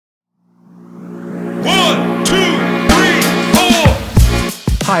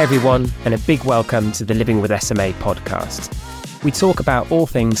Hi everyone, and a big welcome to the Living with SMA podcast. We talk about all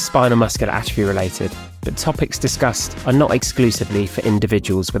things spinal muscular atrophy related, but topics discussed are not exclusively for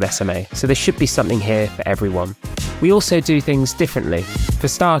individuals with SMA, so there should be something here for everyone. We also do things differently. For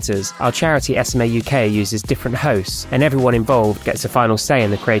starters, our charity SMA UK uses different hosts, and everyone involved gets a final say in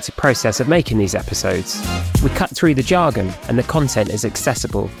the creative process of making these episodes. We cut through the jargon, and the content is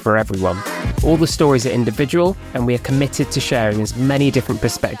accessible for everyone. All the stories are individual, and we are committed to sharing as many different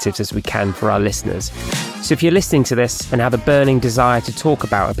perspectives as we can for our listeners. So if you're listening to this and have a burning desire to talk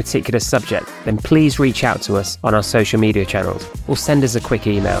about a particular subject, then please reach out to us on our social media channels or send us a quick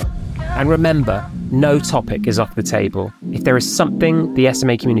email. And remember, no topic is off the table. If there is something the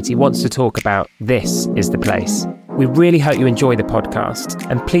SMA community wants to talk about, this is the place. We really hope you enjoy the podcast,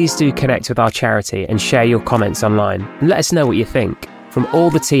 and please do connect with our charity and share your comments online and let us know what you think. From all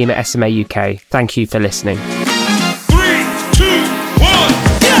the team at SMA UK, thank you for listening. 3, 2, 1,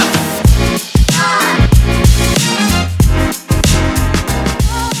 yeah!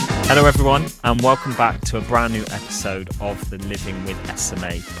 Hello everyone, and welcome back to a brand new episode of the Living with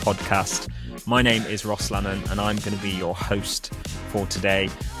SMA podcast. My name is Ross Lannon, and I'm going to be your host for today.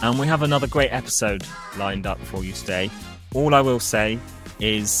 And we have another great episode lined up for you today. All I will say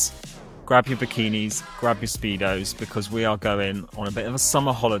is grab your bikinis, grab your Speedos, because we are going on a bit of a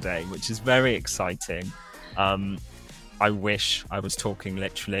summer holiday, which is very exciting. I wish I was talking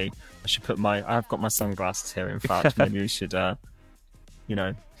literally. I've got my sunglasses here, in fact. Maybe we should,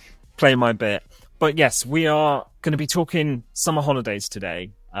 play my bit. But yes, we are going to be talking summer holidays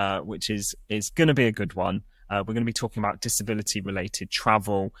today, which is going to be a good one. We're going to be talking about disability-related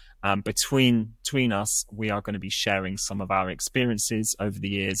travel. Between us, we are going to be sharing some of our experiences over the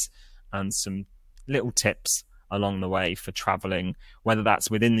years and some little tips along the way for traveling, whether that's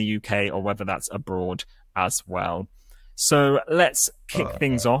within the UK or whether that's abroad as well. So let's kick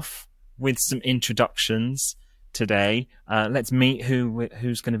things off with some introductions today. Let's meet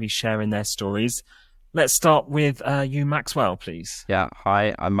who's going to be sharing their stories. Let's start with you, Maxwell, please. Yeah,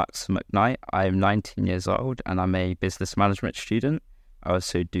 hi, I'm Max McKnight. I'm 19 years old and I'm a business management student. I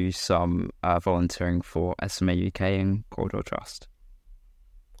also do some volunteering for SMA UK and Corridor Trust.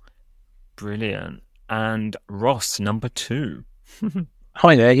 Brilliant. And Ross, number 2.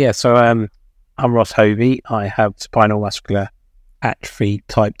 Hi there, yeah, so I'm Ross Hovey. I have spinal muscular atrophy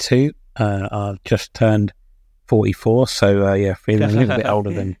type 2. I've just turned 44, so feeling a little bit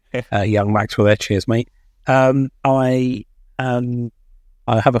older than young Maxwell there. Cheers, mate. I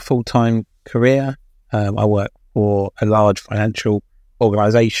have a full-time career. I work for a large financial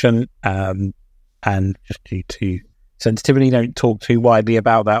organisation, and just due to sensitivity, don't talk too widely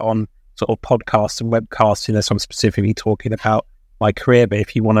about that on sort of podcasts and webcasts unless I'm specifically talking about my career. But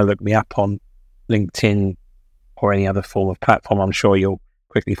if you want to look me up on LinkedIn or any other form of platform, I'm sure you'll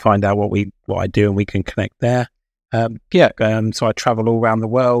quickly find out what I do, and we can connect there. So I travel all around the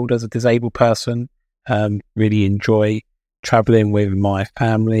world as a disabled person. Really enjoy traveling with my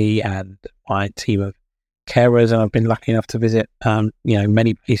family and my team of carers, and I've been lucky enough to visit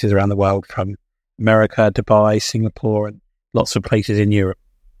many places around the world, from America, Dubai, Singapore, and lots of places in Europe.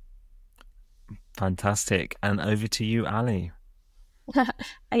 Fantastic. And over to you, Ali.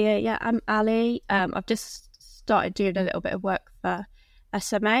 Yeah, I'm Ali. I've just started doing a little bit of work for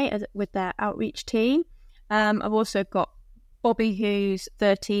SMA with their outreach team. I've also got Bobby, who's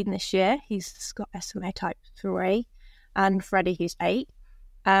 13 this year. He's got SMA type 3, and Freddie, who's 8.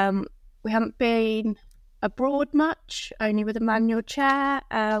 We haven't been abroad much, only with a manual chair.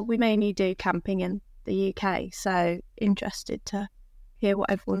 We mainly do camping in the UK, so interested to hear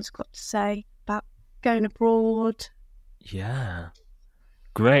what everyone's got to say about going abroad. Yeah,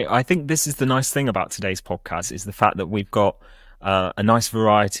 great. I think this is the nice thing about today's podcast, is the fact that we've got a nice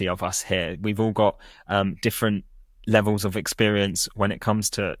variety of us here. We've all got different levels of experience when it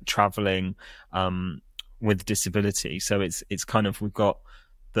comes to traveling with disability. So it's kind of, we've got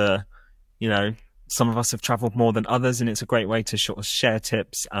some of us have traveled more than others, and it's a great way to sort of share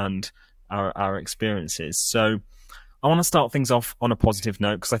tips and our experiences. So I want to start things off on a positive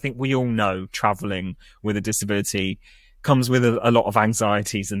note, because I think we all know traveling with a disability comes with a lot of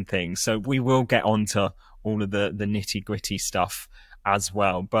anxieties and things. So we will get onto all of the nitty gritty stuff as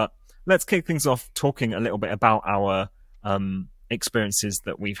well. But let's kick things off talking a little bit about our experiences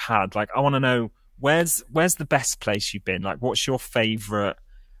that we've had. Like, I want to know, where's the best place you've been? Like, what's your favourite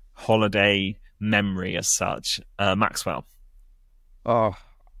holiday memory as such? Maxwell? Oh,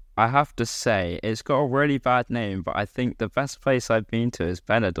 I have to say, it's got a really bad name, but I think the best place I've been to is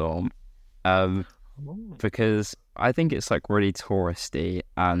Benidorm, because I think it's like really touristy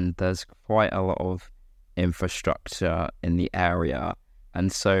and there's quite a lot of infrastructure in the area.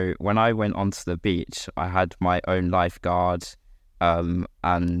 And so when I went onto the beach, I had my own lifeguard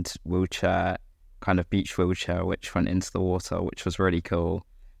and wheelchair, kind of beach wheelchair, which went into the water, which was really cool.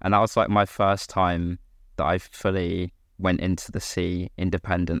 And that was like my first time that I fully went into the sea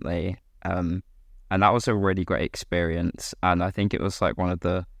independently. And that was a really great experience. And I think it was like one of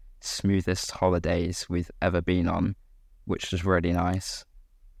the smoothest holidays we've ever been on, which was really nice.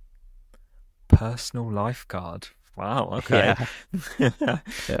 Personal lifeguard. Wow, okay. Yeah.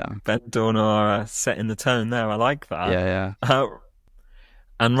 Ben Dorner setting the tone there. I like that. Yeah.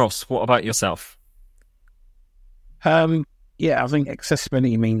 And Ross, what about yourself? I think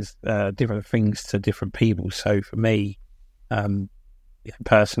accessibility means different things to different people. So for me,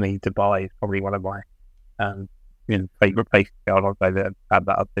 personally, Dubai is probably one of my favourite places to go on holiday that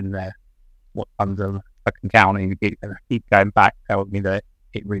I've been there. What under I can count and keep going back tells me that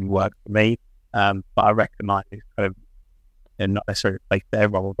it really worked for me. But I recognise it's kind of not necessarily a place that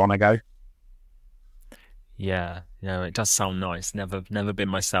everyone would want to go. Yeah, it does sound nice. Never been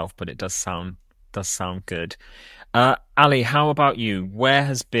myself, but it does sound good. Ali, how about you? Where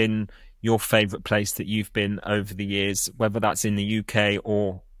has been your favourite place that you've been over the years, whether that's in the UK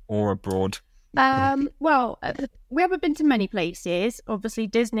or abroad? Well, we haven't been to many places. Obviously,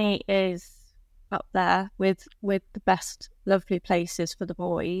 Disney is up there with the best lovely places for the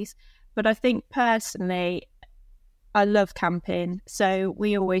boys. But I think personally, I love camping. So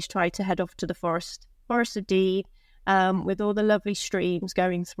we always try to head off to the Forest of Dean, with all the lovely streams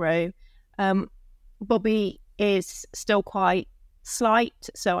going through. Bobby is still quite slight,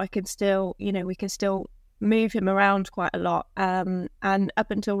 so I can still, we can still move him around quite a lot. And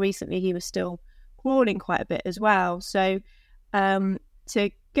up until recently, he was still crawling quite a bit as well. So to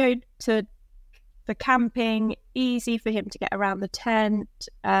go to the camping, easy for him to get around the tent,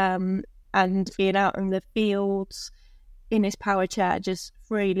 and being out in the fields in his power chair, just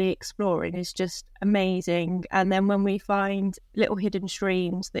freely exploring is just amazing. And then when we find little hidden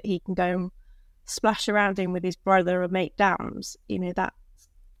streams that he can go and splash around in with his brother and make dams, that's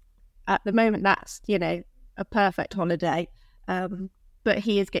at the moment that's a perfect holiday. But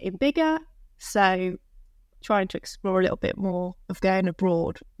he is getting bigger, so trying to explore a little bit more of going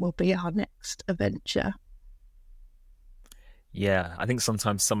abroad will be our next adventure. Yeah, I think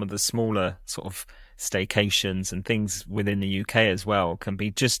sometimes some of the smaller sort of staycations and things within the UK as well can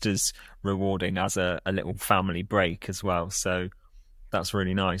be just as rewarding as a little family break as well. So that's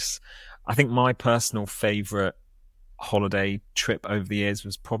really nice. I think my personal favourite holiday trip over the years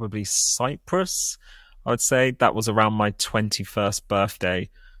was probably Cyprus. I would say that was around my 21st birthday,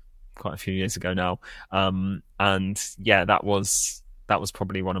 quite a few years ago now. And yeah, that was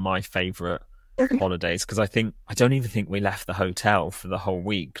probably one of my favourite holidays, because I don't even think we left the hotel for the whole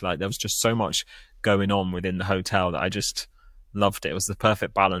week. Like, there was just so much going on within the hotel that I just loved it. It was the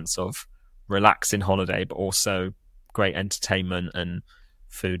perfect balance of relaxing holiday, but also great entertainment and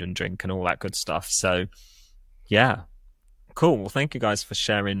food and drink and all that good stuff. So yeah, cool. Well, thank you guys for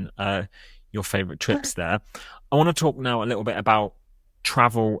sharing your favourite trips there. I want to talk now a little bit about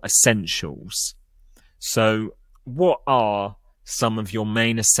travel essentials. So what are some of your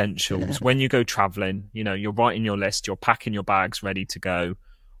main essentials when you go traveling? You're writing your list, you're packing your bags ready to go.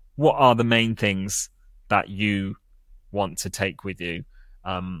 What are the main things that you want to take with you?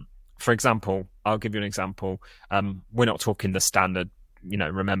 For example, I'll give you an example. We're not talking the standard,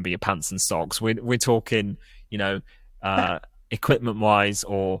 remember your pants and socks. We're talking, equipment wise,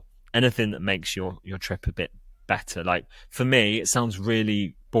 or anything that makes your trip a bit better. Like, for me, it sounds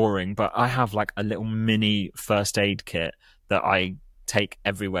really boring, but I have like a little mini first aid kit that I take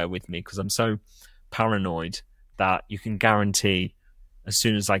everywhere with me, because I'm so paranoid that you can guarantee as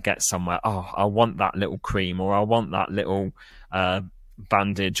soon as I get somewhere, I want that little cream, or I want that little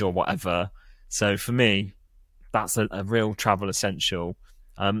bandage or whatever. So for me, that's a real travel essential.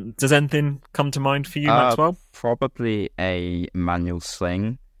 Does anything come to mind for you, Maxwell? Probably a manual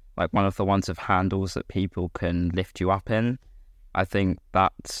sling, like one of the ones with handles that people can lift you up in. I think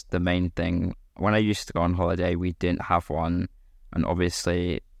that's the main thing. When I used to go on holiday, we didn't have one. And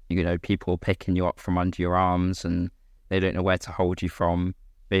obviously, people picking you up from under your arms and they don't know where to hold you from.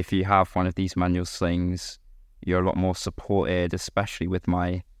 But if you have one of these manual slings, you're a lot more supported, especially with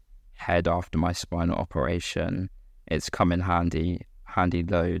my head after my spinal operation. It's come in handy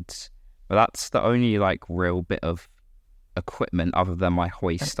loads. But that's the only real bit of equipment other than my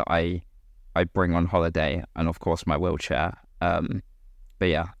hoist that I bring on holiday, and of course my wheelchair. But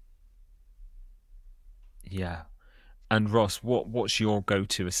yeah. Yeah. And Ross, what's your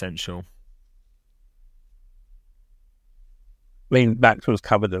go-to essential? I mean, Maxwell's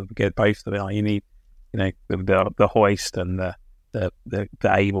covered them. Get both of them. You need, the hoist and the the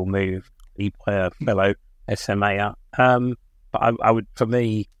able move by a fellow SMA. But I would, for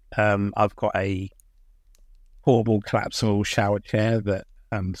me, I've got a portable collapsible shower chair that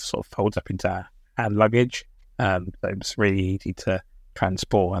sort of folds up into hand luggage. So it's really easy to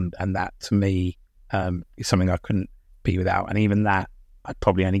transport, and that to me is something I couldn't be without. And even that, I'd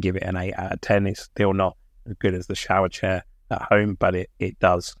probably only give it an 8 out of 10. It's still not as good as the shower chair at home, but it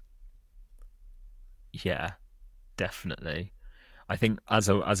does. Yeah, definitely. I think as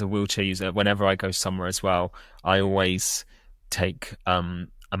a wheelchair user, whenever I go somewhere as well, I always take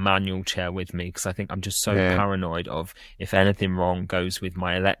a manual chair with me, because I think I'm just so paranoid of, if anything wrong goes with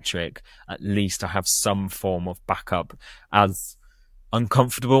my electric, at least I have some form of backup. As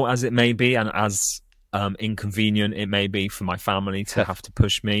uncomfortable as it may be, and as inconvenient it may be for my family to have to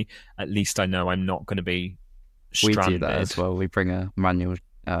push me, at least I know I'm not going to be stranded. We do that as well. We bring a manual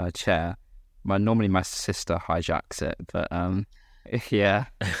chair. Normally my sister hijacks it, but yeah.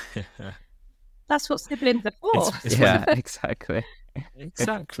 That's what siblings are for. Yeah, exactly.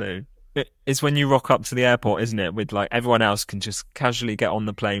 Exactly. It's when you rock up to the airport, isn't it? With like, everyone else can just casually get on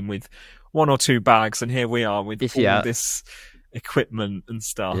the plane with 1 or 2 bags, and here we are with all this equipment and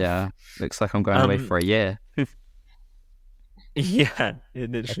stuff. Yeah, looks like I'm going away for a year. Yeah,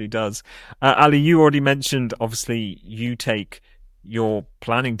 it literally does. Ali, you already mentioned, obviously, you're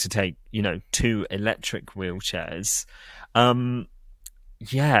planning to take, 2 electric wheelchairs.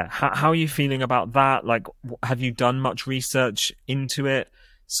 Yeah, how are you feeling about that? Like, have you done much research into it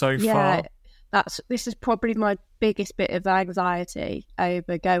so far? Yeah, this is probably my biggest bit of anxiety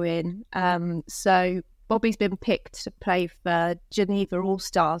over going. So Bobby's been picked to play for Geneva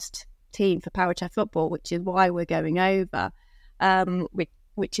All-Stars team for powerchair football, which is why we're going over.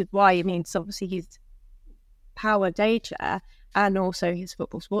 Which is why, so obviously he's power day chair and also his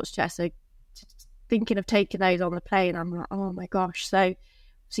football sports chair. So thinking of taking those on the plane, I'm like, oh my gosh. So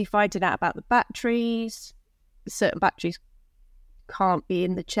finding out about the batteries, certain batteries can't be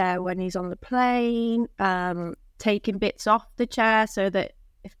in the chair when he's on the plane, taking bits off the chair so that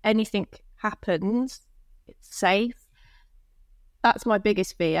if anything happens, it's safe. That's my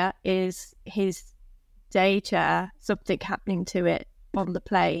biggest fear, is his day chair, something happening to it on the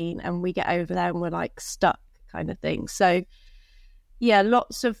plane and we get over there and we're like stuck, kind of thing. So yeah,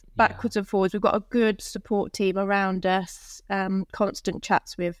 lots of backwards and forwards. We've got a good support team around us, constant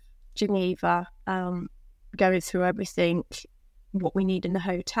chats with Geneva, going through everything, what we need in the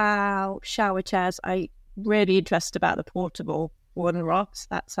hotel, shower chairs. I'm really interested about the portable Warner Rocks.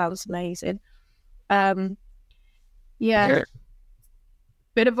 That sounds amazing. Bit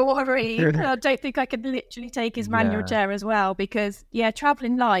of a worry. I don't think I could literally take his manual chair as well, because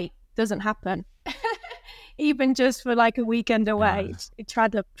traveling light doesn't happen. Even just for like a weekend away,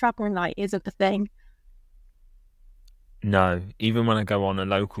 traveling light isn't the thing. No, even when I go on a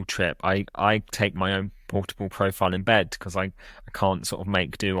local trip, I take my own portable profile in bed, because I can't sort of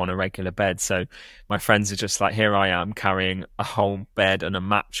make do on a regular bed. So my friends are just like, here I am carrying a whole bed and a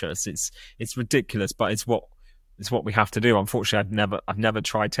mattress. It's ridiculous, but it's what we have to do. Unfortunately, I've never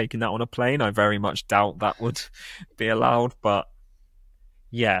tried taking that on a plane. I very much doubt that would be allowed, but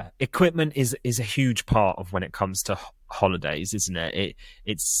yeah, equipment is a huge part of when it comes to holidays, isn't it?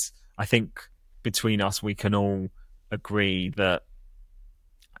 It's I think between us we can all agree that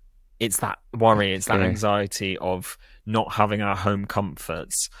it's that worry, it's that anxiety of not having our home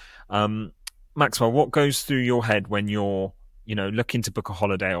comforts. Maxwell, what goes through your head when you're looking to book a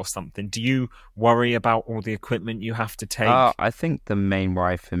holiday or something? Do you worry about all the equipment you have to take? I think the main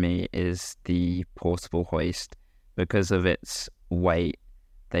worry for me is the portable hoist. Because of its weight,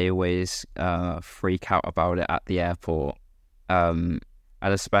 they always freak out about it at the airport. And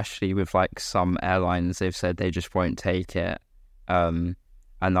especially with like some airlines, they've said they just won't take it. And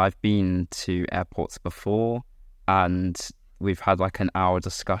I've been to airports before, and we've had like an hour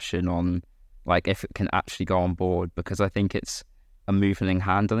discussion on like if it can actually go on board, because I think it's a moving and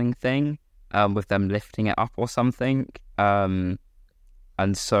handling thing, with them lifting it up or something. And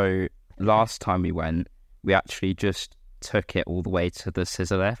so last time we went, we actually just took it all the way to the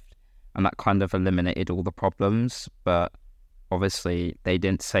scissor lift, and that kind of eliminated all the problems. But obviously they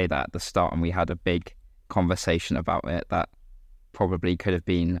didn't say that at the start, and we had a big conversation about it that probably could have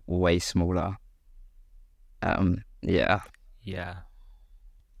been way smaller. Yeah.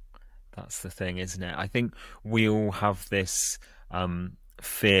 That's the thing, isn't it? I think we all have this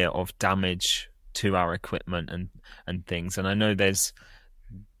fear of damage to our equipment and things. And I know there's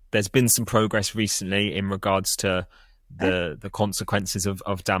been some progress recently in regards to the consequences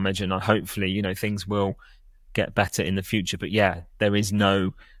of damage, and hopefully, things will get better in the future. But yeah, there is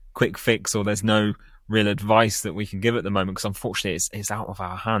no quick fix, or there's no real advice that we can give at the moment, because unfortunately it's out of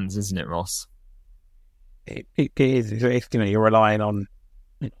our hands, isn't it, Ross? It is. It's, you're relying on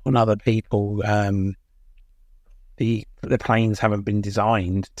other people. The planes haven't been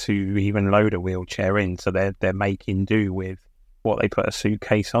designed to even load a wheelchair in, so they're making do with what they put a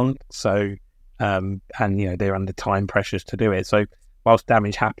suitcase on. So, and they're under time pressures to do it. So, whilst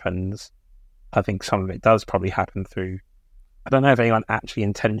damage happens, I think some of it does probably happen through. I don't know if anyone actually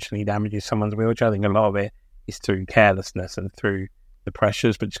intentionally damages someone's wheelchair. I think a lot of it is through carelessness and through the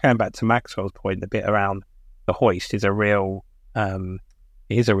pressures. But just going back to Maxwell's point, the bit around the hoist is a real. It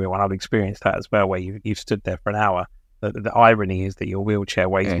is a real one. I've experienced that as well, where you've stood there for an hour. The irony is that your wheelchair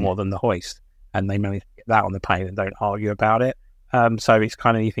weighs more than the hoist, and they manage to get that on the plane and don't argue about it. So it's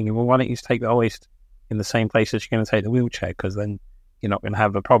kind of you thinking, well, why don't you just take the hoist in the same place as you're going to take the wheelchair? Because then you're not going to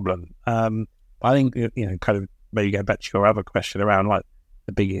have a problem. I think kind of maybe go back to your other question around like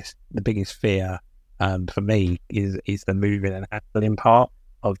the biggest fear for me is the moving and handling part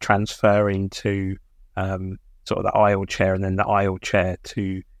of transferring to sort of the aisle chair, and then the aisle chair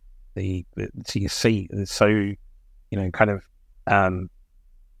to your seat. And so,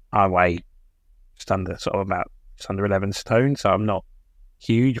 I weigh just under 11 stone, so I'm not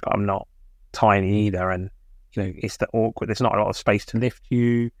huge, but I'm not tiny either. And it's the awkward. There's not a lot of space to lift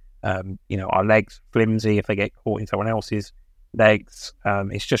you. Our legs flimsy if they get caught in someone else's legs.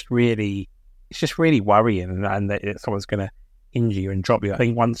 It's just really worrying, and that someone's going to injure you and drop you. I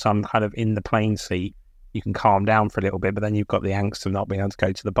think once I'm kind of in the plane seat, you can calm down for a little bit, but then you've got the angst of not being able to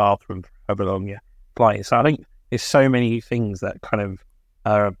go to the bathroom for however long your flight is. So I think there's so many things that kind of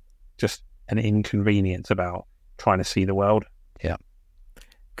are just an inconvenience about trying to see the world. Yeah.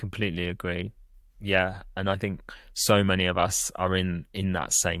 Completely agree. Yeah. And I think so many of us are in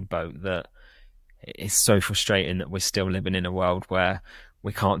that same boat, that it's so frustrating that we're still living in a world where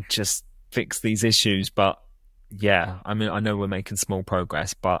we can't just fix these issues. But yeah, I mean, I know we're making small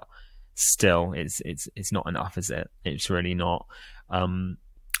progress, but still it's not enough, is it? It's really not.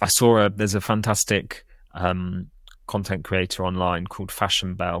 I saw there's a fantastic content creator online called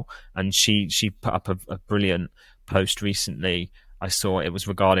Fashion Bell, and she put up a brilliant post recently. I saw it was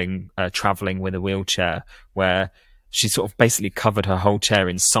regarding traveling with a wheelchair, where she sort of basically covered her whole chair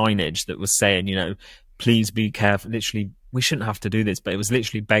in signage that was saying, please be careful. Literally, we shouldn't have to do this, but it was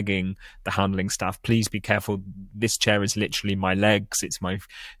literally begging the handling staff, please be careful. This chair is literally my legs. It's my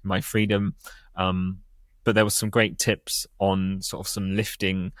freedom. But there was some great tips on sort of some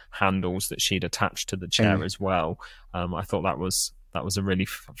lifting handles that she'd attached to the chair as well. I thought that was a really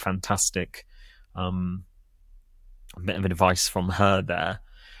fantastic bit of advice from her there.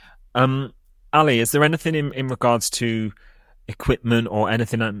 Ali, is there anything in regards to equipment or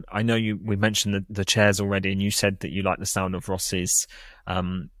anything? I know we mentioned the chairs already, and you said that you like the sound of Ross's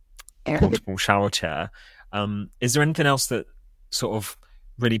portable shower chair. Is there anything else that sort of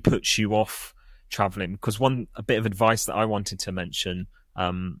really puts you off traveling? Because a bit of advice that I wanted to mention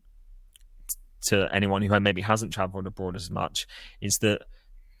to anyone who maybe hasn't traveled abroad as much is that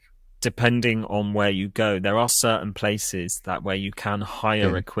depending on where you go, there are certain places where you can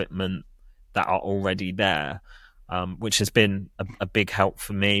hire equipment that are already there. Which has been a big help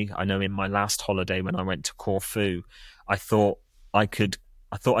for me. I know in my last holiday when I went to Corfu, I thought I could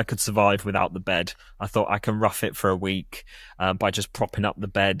survive without the bed. I thought I can rough it for a week by just propping up the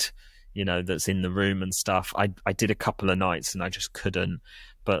bed, that's in the room and stuff. I did a couple of nights and I just couldn't.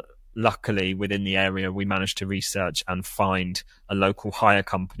 But luckily within the area, we managed to research and find a local hire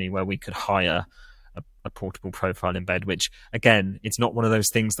company where we could hire a portable profiling bed, which again, it's not one of those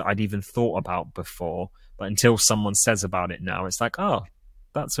things that I'd even thought about before, but until someone says about it now, it's like, oh,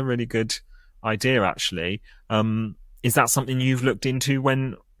 that's a really good idea actually. Is that something you've looked into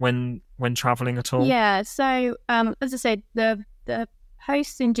when traveling at all? Yeah, so as I said, the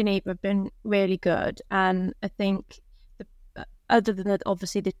hosts in Geneva have been really good, and I think other than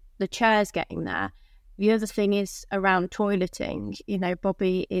obviously the chairs getting there, the other thing is around toileting.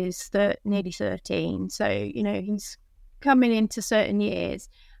 Bobby is nearly 13, so he's coming into certain years,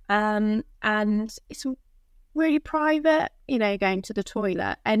 and it's really private, going to the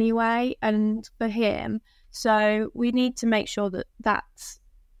toilet anyway, and for him, so we need to make sure that's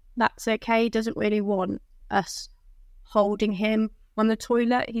okay. He doesn't really want us holding him on the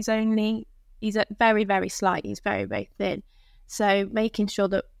toilet. He's very, very slight. He's very, very thin, so making sure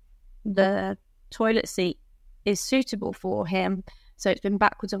that the toilet seat is suitable for him. So it's been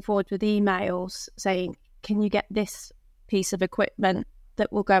backwards and forwards with emails saying, can you get this piece of equipment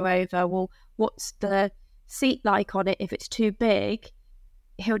that will go over? Well, what's the seat like on it? If it's too big,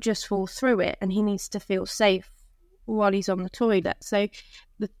 he'll just fall through it, and he needs to feel safe while he's on the toilet. So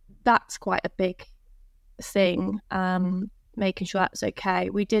that's quite a big thing, making sure that's okay.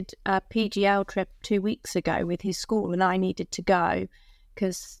 We did a PGL trip 2 weeks ago with his school, and I needed to go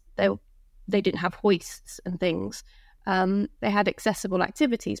because they didn't have hoists and things. They had accessible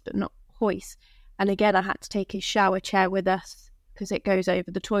activities, but not hoists. And again, I had to take his shower chair with us because it goes over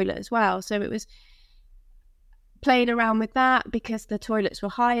the toilet as well. So it was playing around with that because the toilets were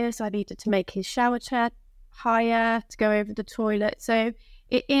higher, so I needed to make his shower chair higher to go over the toilet. So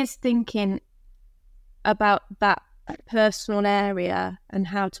it is thinking about that personal area and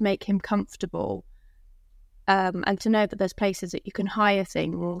how to make him comfortable, and to know that there's places that you can hire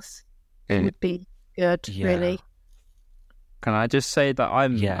things would be good, really. Can I just say that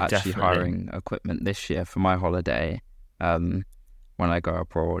I'm actually definitely hiring equipment this year for my holiday when I go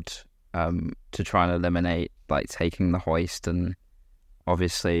abroad, to try and eliminate like taking the hoist. And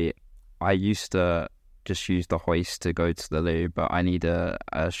obviously I used to just use the hoist to go to the loo, but I need a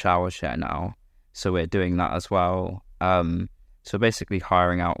shower chair now, so we're doing that as well. So basically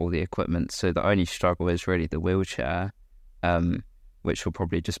hiring out all the equipment. So the only struggle is really the wheelchair, which will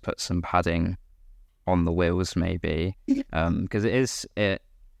probably just put some padding on the wheels maybe, because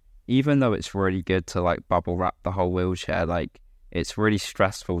even though it's really good to like bubble wrap the whole wheelchair, like it's really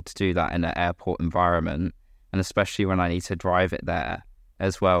stressful to do that in an airport environment, and especially when I need to drive it there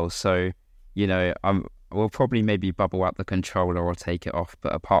as well. So, you know, we'll probably maybe bubble wrap the controller or take it off,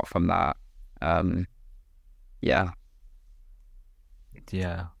 but apart from that, yeah,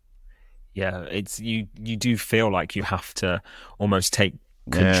 it's you do feel like you have to almost take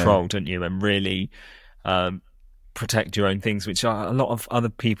control, don't you, and really protect your own things, which are a lot of other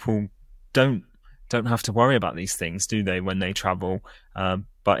people don't have to worry about these things, do they, when they travel?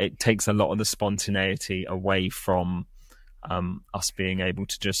 But it takes a lot of the spontaneity away from us being able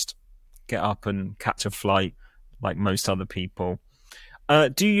to just get up and catch a flight like most other people.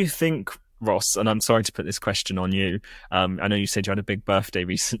 Do you think, Ross, and I'm sorry to put this question on you, I know you said you had a big birthday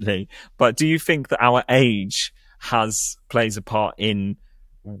recently, but do you think that our age plays a part in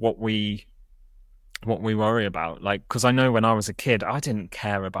what we worry about? Like, because I know when I was a kid, I didn't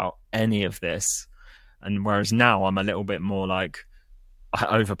care about any of this, and whereas now I'm a little bit more like, I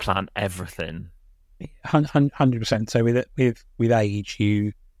overplan everything. 100%. So with age,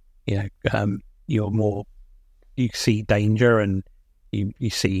 you're more, you see danger and you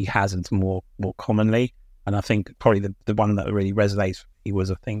see hazards more commonly. And I think probably the one that really resonates with me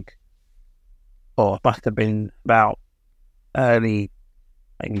was, I think, it must have been about early,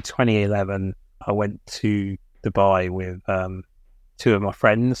 maybe 2011. I went to Dubai with two of my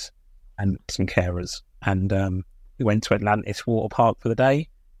friends and some carers, and we went to Atlantis Water Park for the day.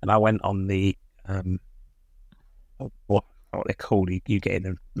 And I went on the what they're called, you get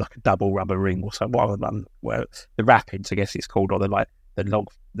in like a double rubber ring or something. Well, the rapids, I guess it's called, or the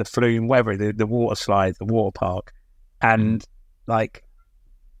flume, whatever, the water slide, the water park, and like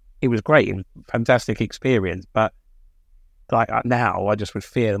it was great. It was a fantastic experience, but like now, I just would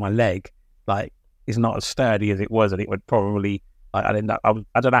fear that my leg like is not as sturdy as it was, and it would probably like I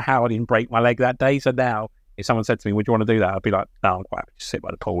don't know how I didn't break my leg that day. So now, if someone said to me, "Would you want to do that?" I'd be like, "No, I'm quite happy to sit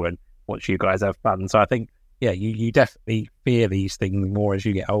by the pool and watch you guys have fun." So I think, yeah, you definitely fear these things more as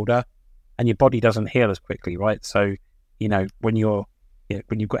you get older, and your body doesn't heal as quickly, right? So, you know, when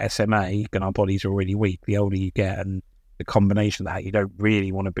you've got SMA and our bodies are already weak, the older you get, and the combination of that, you don't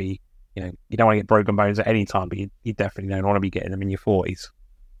really want to be, you don't want to get broken bones at any time, but you definitely don't want to be getting them in your 40s.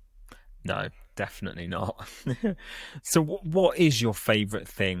 No, definitely not. So what is your favourite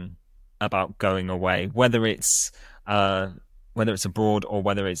thing about going away, whether it's abroad or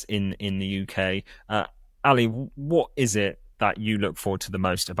whether it's in the UK? Ali, what is it that you look forward to the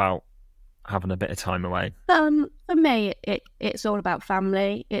most about having a bit of time away? For me, it's all about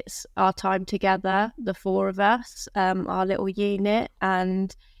family. It's our time together, the four of us, our little unit,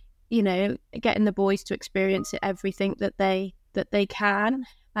 and getting the boys to experience everything that they can.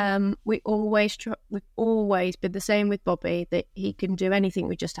 We've always been the same with Bobby, that he can do anything.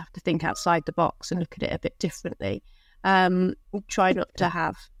 We just have to think outside the box and look at it a bit differently. We try not to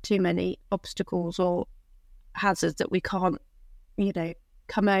have too many obstacles or hazards that we can't,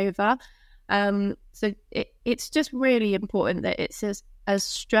 come over. So it's just really important that it's as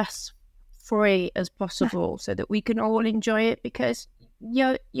stress-free as possible so that we can all enjoy it, because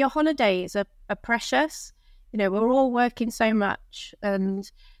your holidays are precious. We're all working so much and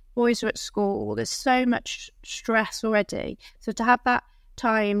boys are at school. There's so much stress already. So to have that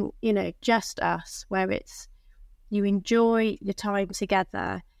time, just us, where it's you enjoy your time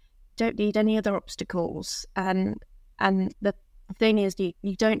together, don't need any other obstacles. And the thing is,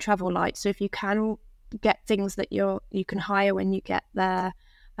 you don't travel light. So if you can get things that you can hire when you get there,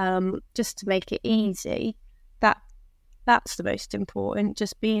 just to make it easy. That's the most important,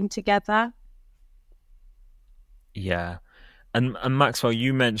 just being together. Yeah. And Maxwell,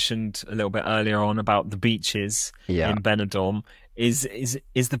 you mentioned a little bit earlier on about the beaches in Benidorm. Is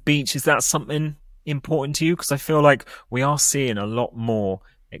the beach, is that something important to you? Because I feel like we are seeing a lot more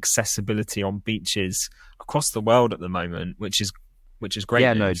accessibility on beaches across the world at the moment, which is great.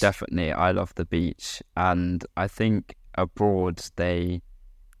 Yeah, news. no, definitely. I love the beach, and I think abroad they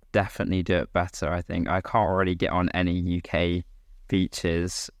definitely do it better. I think I can't really get on any UK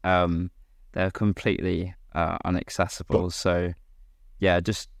beaches. They're completely inaccessible. So yeah,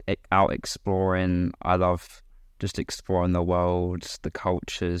 just out exploring. I love just exploring the world, the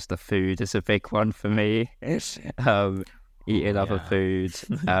cultures, the food is a big one for me. Eating other food,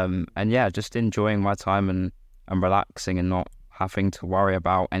 and yeah, just enjoying my time and relaxing and not having to worry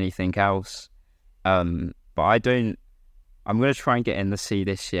about anything else. But I'm going to try and get in the sea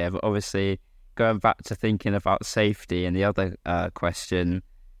this year, but obviously going back to thinking about safety and the other question,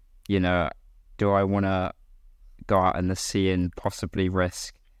 do I want to go out in the sea and possibly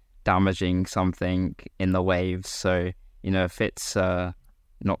risk damaging something in the waves? So, if it's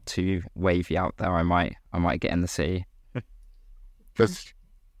not too wavy out there, I might get in the sea.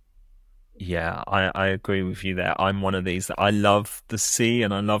 Yeah, I agree with you there. I'm one of these that I love the sea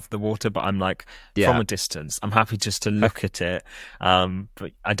and I love the water, but I'm like, from a distance, I'm happy just to look at it,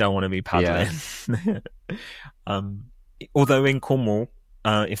 but I don't want to be paddling. Although in Cornwall,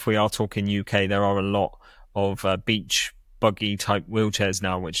 if we are talking UK, there are a lot of beach buggy type wheelchairs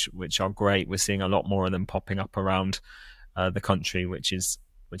now, which are great. We're seeing a lot more of them popping up around the country, which is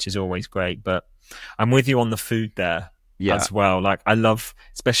always great. But I'm with you on the food there. As well. Like, I love,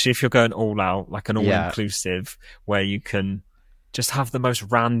 especially if you're going all out, like an all-inclusive, where you can just have the most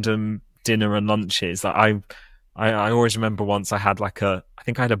random dinner and lunches. Like I always remember once I had I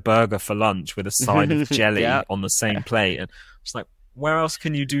think I had a burger for lunch with a side of jelly on the same plate. And it's like, where else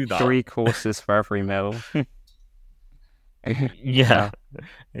can you do that? 3 courses for every meal. Yeah,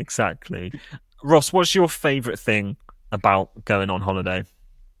 exactly. Ross, what's your favourite thing about going on holiday?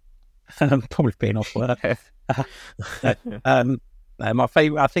 Probably being off work. My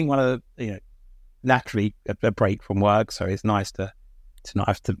favourite, I think one of the, naturally a break from work, so it's nice to not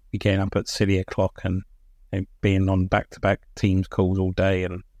have to be getting up at silly o'clock and being on back-to-back Teams calls all day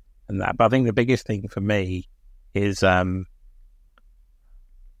and that. But I think the biggest thing for me is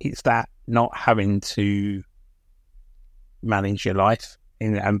it's that not having to manage your life,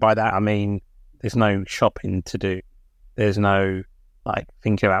 and by that I mean there's no shopping to do, there's no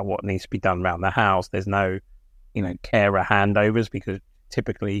thinking about what needs to be done around the house, there's no carer handovers, because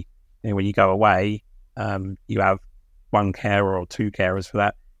typically when you go away, you have one carer or 2 carers for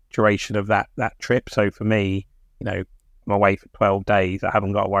that duration of that trip. So for me, I'm away for 12 days. I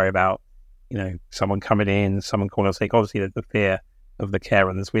haven't got to worry about someone coming in, someone calling sick. Obviously there's the fear of the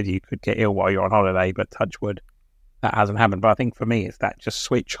carer that's with you could get ill while you're on holiday, but touch wood, that hasn't happened. But I think for me it's that just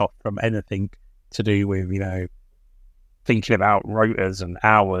switch off from anything to do with thinking about rotas and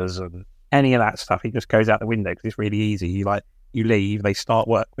hours and any of that stuff. It just goes out the window because it's really easy. You leave, they start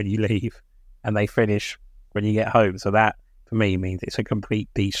work when you leave, and they finish when you get home. So that, for me, means it's a complete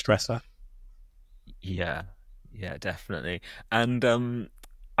de-stressor. Yeah, definitely. And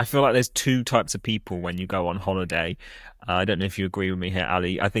I feel like there's 2 types of people when you go on holiday. I don't know if you agree with me here,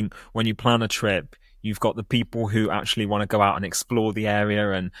 Ali. I think when you plan a trip, you've got the people who actually want to go out and explore the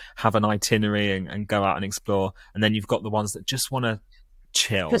area and have an itinerary and go out and explore. And then you've got the ones that just want to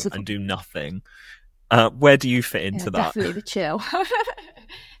chill and do nothing. Where do you fit into that? Definitely the chill.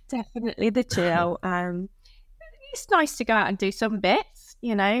 Definitely the chill. It's nice to go out and do some bits,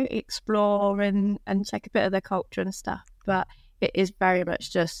 explore and check a bit of the culture and stuff. But it is very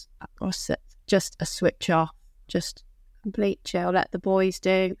much just a switch off, just complete chill. Let the boys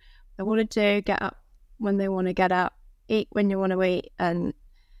do what they want to do, get up when they want to get up, eat when you want to eat, and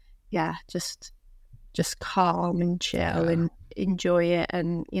just calm and chill and enjoy it.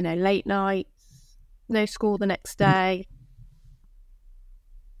 And late nights, no school the next day,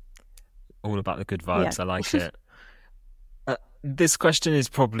 all about the good vibes. I like it. This question is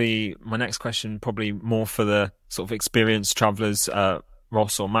probably my next question, probably more for the sort of experienced travellers,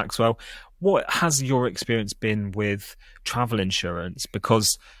 Ross or Maxwell. What has your experience been with travel insurance?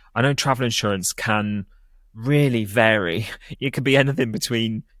 Because I know travel insurance can really vary. It could be anything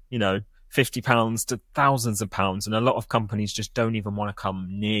between £50 to thousands of pounds, and a lot of companies just don't even want to come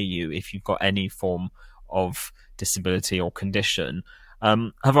near you if you've got any form of disability or condition.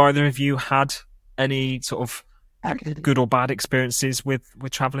 Have either of you had any sort of good or bad experiences with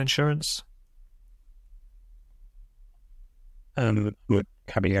travel insurance?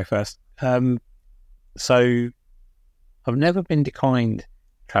 Cabby go first. So I've never been declined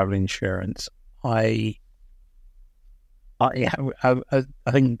travel insurance. I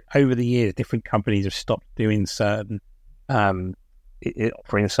think over the years, different companies have stopped doing certain,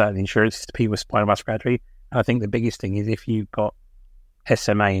 offering certain insurances to people with spinal muscular atrophy. And I think the biggest thing is if you've got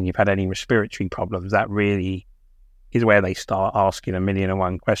SMA and you've had any respiratory problems, that really is where they start asking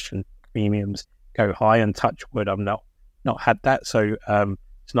 1,000,001 questions. Premiums go high, and touch wood, I've not had that. So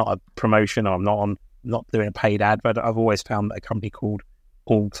it's not a promotion. I'm not doing a paid ad, but I've always found that a company called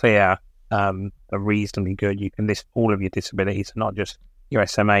All Clear are reasonably good. You can list all of your disabilities, not just your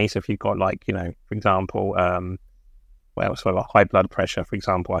SMA. So if you've got, like, for example, high blood pressure, for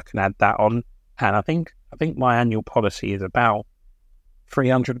example, I can add that on. And I think my annual policy is about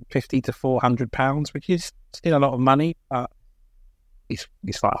 £350 to £400, which is still a lot of money. It's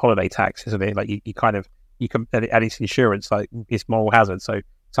like holiday tax, isn't it? Like you can, and it's insurance, like it's moral hazard. So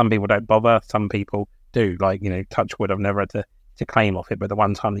some people don't bother, some people do. Like, touch wood, I've never had to claim off it, but the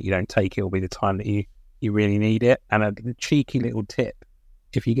one time that you don't take it will be the time that you really need it. And a cheeky little tip: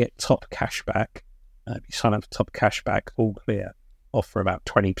 if you get top cashback, if you sign up for top cashback, All Clear offer about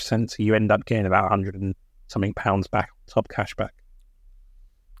 20%, so you end up getting about 100 and something pounds back top cashback.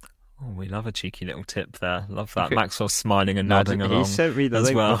 Oh, we love a cheeky little tip there. Love that. Maxwell's smiling and nodding along. He sent me the as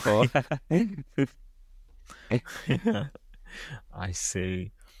link well. before. Yeah, I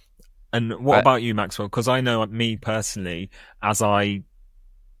see. And what about you, Maxwell? Because I know me personally, as I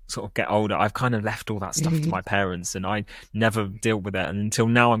sort of get older, I've kind of left all that stuff to my parents, and I never deal with it. And until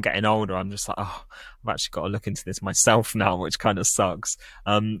now I'm getting older, I'm just like, I've actually got to look into this myself now, which kind of sucks.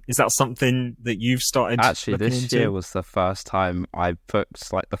 Is that something that you've started? Actually, this year was the first time I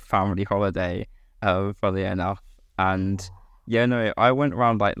booked like the family holiday, funny enough. And I went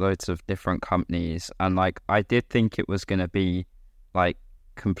around like loads of different companies, and like I did think it was going to be like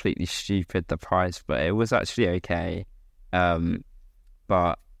completely stupid, the price, but it was actually okay.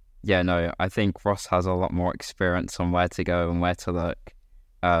 But I think Ross has a lot more experience on where to go and where to look.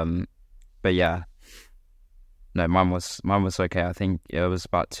 But yeah, no, mine was okay. I think it was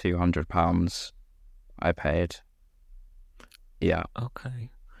about £200 I paid. Yeah. Okay.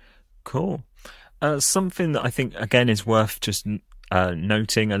 Cool. Something that I think again is worth just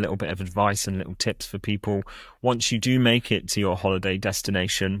noting, a little bit of advice and little tips for people once you do make it to your holiday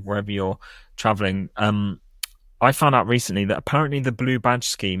destination, wherever you're traveling. I found out recently that apparently the blue badge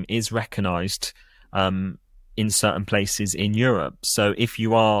scheme is recognised in certain places in Europe. So if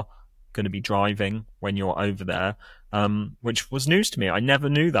you are going to be driving when you're over there, which was news to me, I never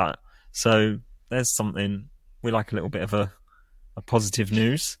knew that. So there's something, we like a little bit of a positive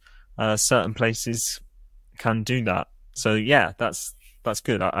news. Certain places can do that. So yeah, that's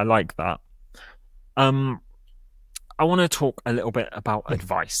good. I like that. I want to talk a little bit about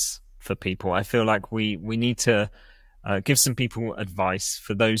advice for people. I feel like we need to give some people advice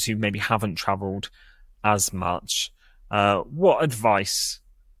for those who maybe haven't travelled as much. What advice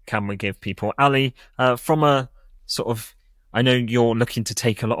can we give people? Ali, from a sort of, I know you're looking to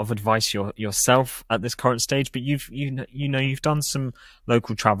take a lot of advice yourself at this current stage, but you've done some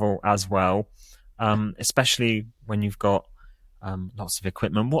local travel as well, especially when you've got lots of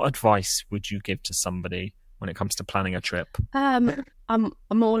equipment. What advice would you give to somebody when it comes to planning a trip? I'm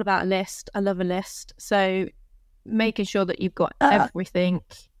all about a list. I love a list. So making sure that you've got everything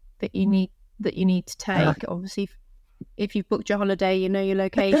that you need to take. Obviously, if you've booked your holiday, you know your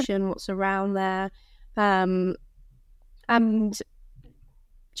location, what's around there, and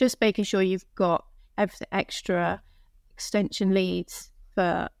just making sure you've got everything extra, extension leads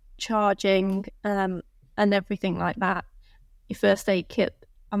for charging, and everything like that. Your first aid kit.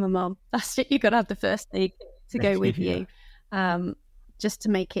 I'm a mum. That's it. You've got to have the first aid kit to go with you, just to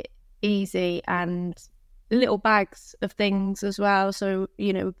make it easy, and little bags of things as well. So,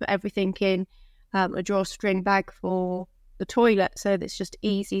 we put everything in a drawstring bag for the toilet, so that's just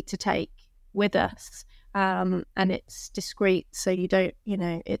easy to take with us, and it's discreet, so you don't,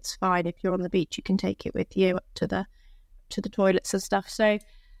 it's fine if you're on the beach, you can take it with you up to the toilets and stuff. So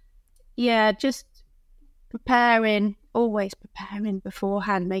yeah, just always preparing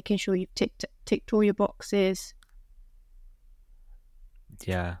beforehand, making sure you've ticked all your boxes.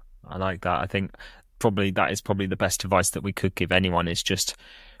 Yeah, I like that. I think that is probably the best advice that we could give anyone, is just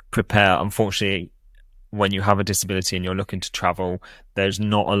prepare. Unfortunately, when you have a disability and you're looking to travel, there's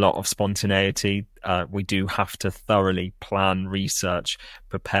not a lot of spontaneity. We do have to thoroughly plan, research,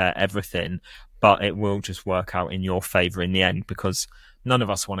 prepare everything, but it will just work out in your favour in the end, because none of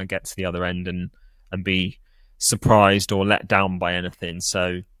us want to get to the other end and be surprised or let down by anything.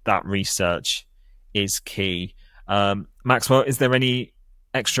 So that research is key. Maxwell, is there any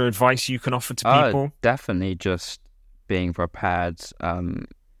extra advice you can offer to people? Definitely just being prepared,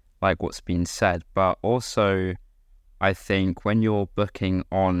 like what's been said, but also I think when you're booking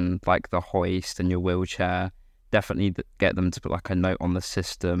on like the hoist and your wheelchair, definitely get them to put like a note on the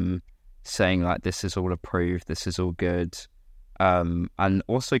system saying like this is all approved, this is all good, and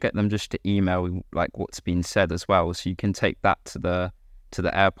also get them just to email like what's been said as well, so you can take that to the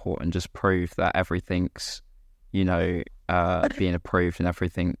airport and just prove that everything's being approved and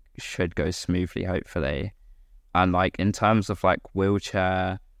everything should go smoothly, hopefully. And like in terms of like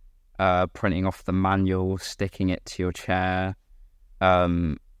wheelchair, printing off the manual, sticking it to your chair,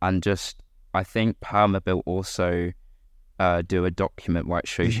 and just I think Permabuilt also do a document where it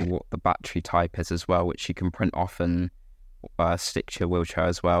shows you what the battery type is as well, which you can print off and stick to your wheelchair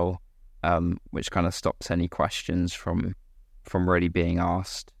as well, which kind of stops any questions from really being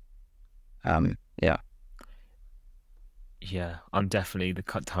asked. Yeah, I'm definitely the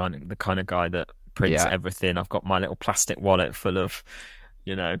kind of guy that prints everything. I've got my little plastic wallet full of,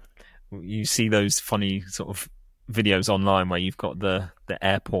 you see those funny sort of videos online where you've got the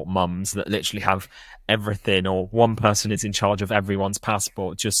airport mums that literally have everything, or one person is in charge of everyone's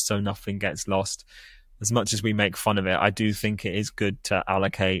passport just so nothing gets lost. As much as we make fun of it, I do think it is good to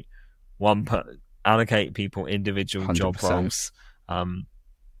allocate people individual 100%. Job roles, and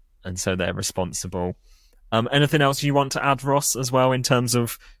so they're responsible. Anything else you want to add, Ross, as well, in terms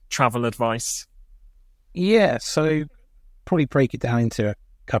of travel advice? Yeah, so probably break it down into a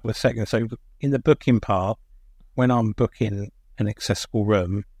couple of seconds. So in the booking part, when I'm booking an accessible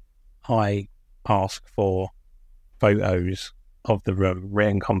room, I ask for photos of the room,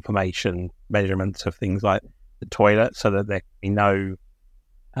 written confirmation, measurements of things like the toilet, so that there can be no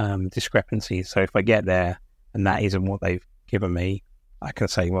discrepancies. So if I get there and that isn't what they've given me, I can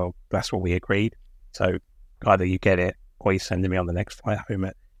say, well, that's what we agreed. So either you get it or you're sending me on the next flight home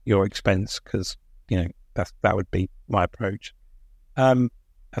at your expense, because, that would be my approach. I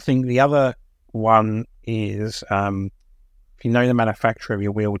think the other one is, if you know the manufacturer of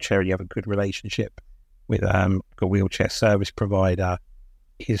your wheelchair, you have a good relationship with a wheelchair service provider,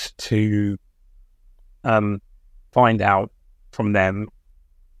 is to find out from them,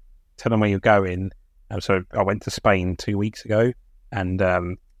 tell them where you're going. So I went to Spain 2 weeks ago, and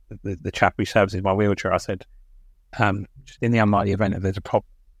the chap who services my wheelchair, I said, just in the unlikely event that there's a problem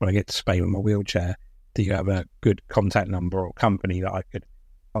when I get to Spain with my wheelchair, do you have a good contact number or company that I could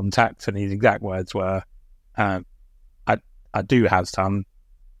contact? And his exact words were, I do have some.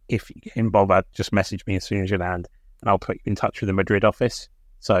 If you get involved, just message me as soon as you land, and I'll put you in touch with the Madrid office.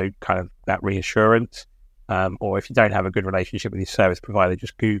 So kind of that reassurance. Or if you don't have a good relationship with your service provider,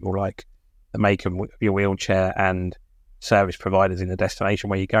 just Google like the make of your wheelchair and service providers in the destination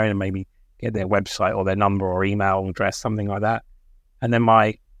where you're going, and maybe get their website or their number or email address, something like that. And then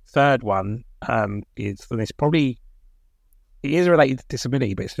my third one is, and it's probably, it is related to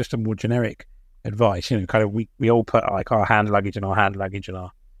disability, but it's just a more generic advice. Kind of we all put like our hand luggage and our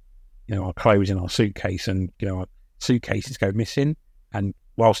our clothes in our suitcase, and our suitcases go missing. And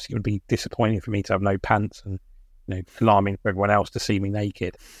whilst it would be disappointing for me to have no pants and alarming for everyone else to see me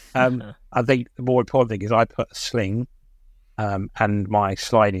naked, I think the more important thing is I put a sling and my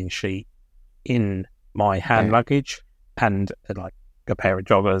sliding sheet in my hand luggage, and like a pair of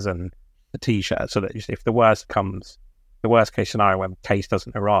joggers and a t-shirt, so that if the worst case scenario when the case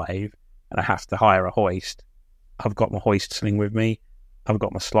doesn't arrive and I have to hire a hoist, I've got my hoist sling with me, I've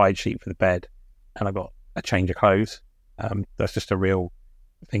got my slide sheet for the bed, and I've got a change of clothes. That's just a real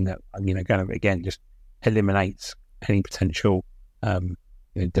thing that kind of again just eliminates any potential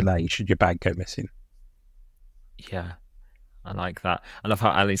delay should your bag go missing. Yeah, I like that. I love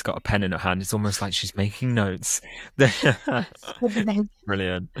how Ali's got a pen in her hand. It's almost like she's making notes.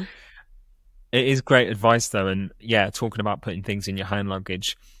 Brilliant. It is great advice though, and yeah, talking about putting things in your hand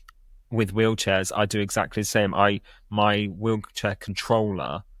luggage with wheelchairs, I do exactly the same. My wheelchair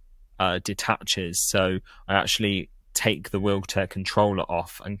controller detaches, so I actually take the wheelchair controller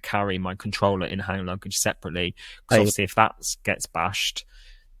off and carry my controller in hand luggage separately, because obviously if that gets bashed,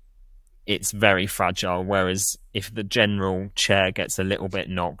 it's very fragile, whereas if the general chair gets a little bit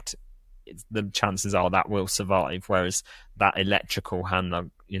knocked, the chances are that will survive, whereas that electrical hand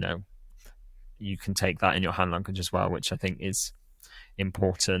luggage, you can take that in your hand luggage as well, which I think is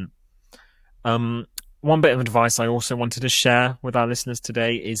important. One bit of advice I also wanted to share with our listeners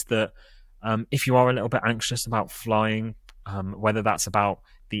today is that if you are a little bit anxious about flying, whether that's about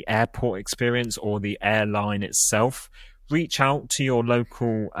the airport experience or the airline itself, reach out to your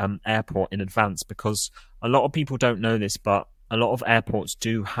local airport in advance, because a lot of people don't know this, but a lot of airports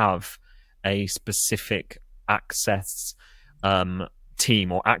do have a specific access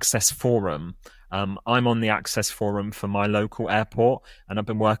team or access forum. I'm on the access forum for my local airport, and I've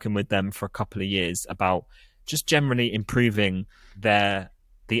been working with them for a couple of years about just generally improving the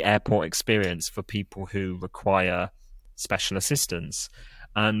airport experience for people who require special assistance.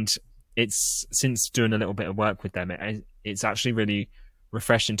 And it's, since doing a little bit of work with them, it's actually really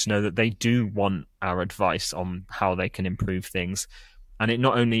refreshing to know that they do want our advice on how they can improve things. And it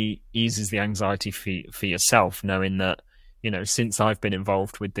not only eases the anxiety for yourself, knowing that, you know, since I've been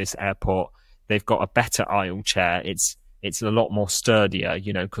involved with this airport, they've got a better aisle chair. It's a lot more sturdier,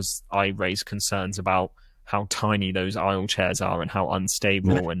 you know, because I raise concerns about how tiny those aisle chairs are and how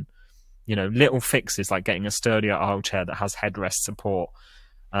unstable, and, you know, little fixes like getting a sturdier aisle chair that has headrest support.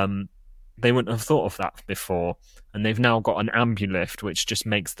 They wouldn't have thought of that before. And they've now got an ambulift, which just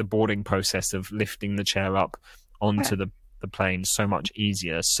makes the boarding process of lifting the chair up onto the plane so much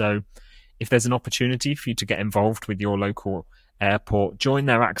easier. So if there's an opportunity for you to get involved with your local airport, join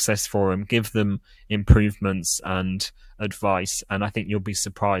their access forum, give them improvements and advice, and I think you'll be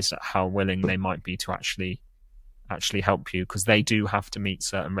surprised at how willing they might be to actually help you, because they do have to meet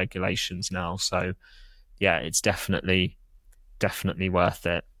certain regulations now. So yeah, it's definitely worth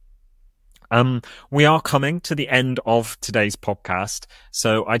it. We are coming to the end of today's podcast,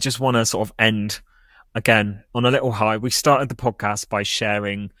 so I just want to sort of end again on a little high. We started the podcast by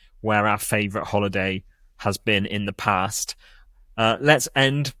sharing where our favourite holiday has been in the past. Let's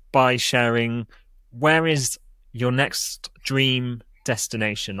end by sharing, where is your next dream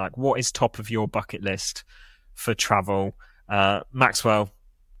destination? Like, what is top of your bucket list for travel? Maxwell,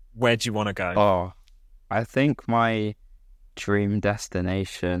 where do you want to go? Oh, I think my dream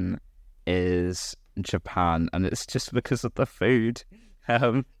destination is Japan, and it's just because of the food.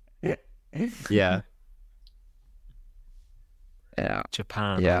 Yeah.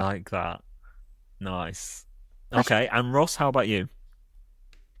 Japan, yeah. I like that. Nice. Okay, and Ross, how about you?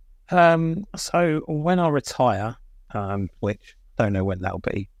 So when I retire, which I don't know when that'll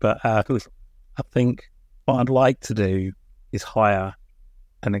be, but I think what I'd like to do is hire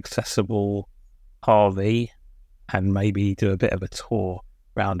an accessible RV and maybe do a bit of a tour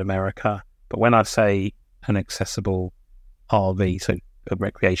around America. But when I say an accessible RV, so a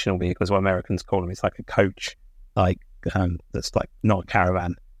recreational vehicle is what Americans call them, it's like a coach, like that's like not a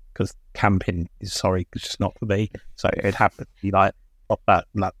caravan, because camping is just not for me. So it'd have to be like got that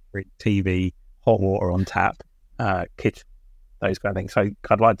TV, hot water on tap, kitchen, those kind of things. So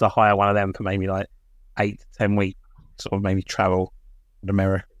I'd like to hire one of them for maybe like 8 to 10 weeks, sort of maybe travel to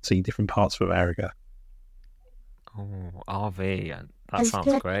America, see different parts of America. Oh, RV, that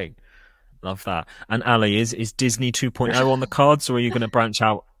sounds great. Love that. And Ali, is Disney 2.0 on the cards, or are you going to branch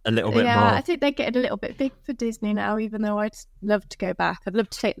out a little bit more? Yeah, I think they're getting a little bit big for Disney now, even though I'd love to go back. I'd love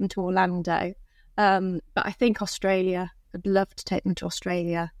to take them to Orlando. But I think Australia, I'd love to take them to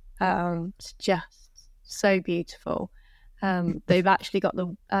Australia. It's just so beautiful. They've actually got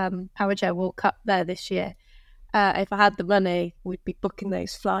the Power Chair World Cup there this year. If I had the money, we'd be booking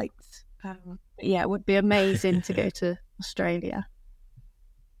those flights. Yeah, it would be amazing to go to Australia.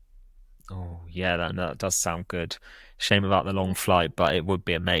 Oh, yeah, that does sound good. Shame about the long flight, but it would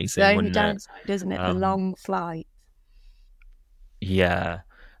be amazing, The only wouldn't it? downside, isn't it? The long flight. Yeah.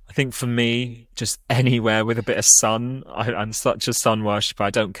 I think for me, just anywhere with a bit of sun. I'm such a sun worshipper. I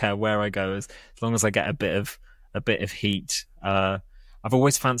don't care where I go, as long as I get a bit of heat. I've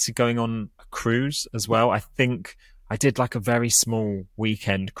always fancied going on a cruise as well. I think I did like a very small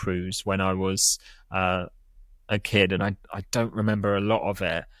weekend cruise when I was a kid, and I don't remember a lot of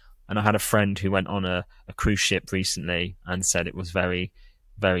it. And I had a friend who went on a cruise ship recently and said it was very,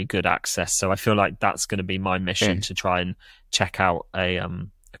 very good access. So I feel like that's going to be my mission, to try and check out a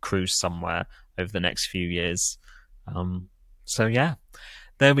cruise somewhere over the next few years. So yeah,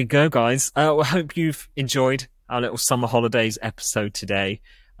 there we go, guys. I hope you've enjoyed our little summer holidays episode today.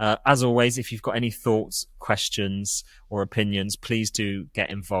 As always, if you've got any thoughts, questions, or opinions, please do get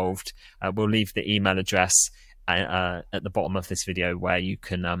involved. We'll leave the email address at the bottom of this video, where you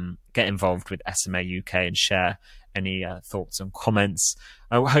can get involved with SMA UK and share any thoughts and comments.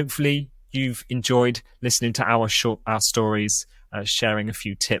 Hopefully you've enjoyed listening to our stories, sharing a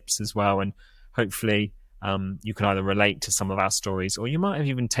few tips as well, and hopefully you can either relate to some of our stories, or you might have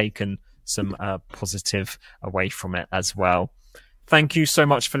even taken some positive away from it as well. Thank you so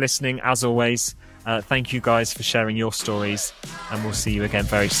much for listening, as always. Thank you guys for sharing your stories, and we'll see you again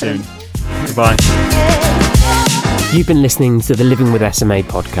very soon. Goodbye. You've been listening to the Living with SMA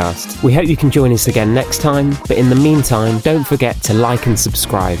podcast. We hope you can join us again next time, but in the meantime, don't forget to like and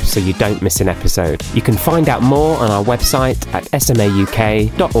subscribe so you don't miss an episode. You can find out more on our website at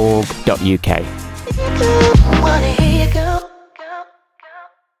smauk.org.uk. Money.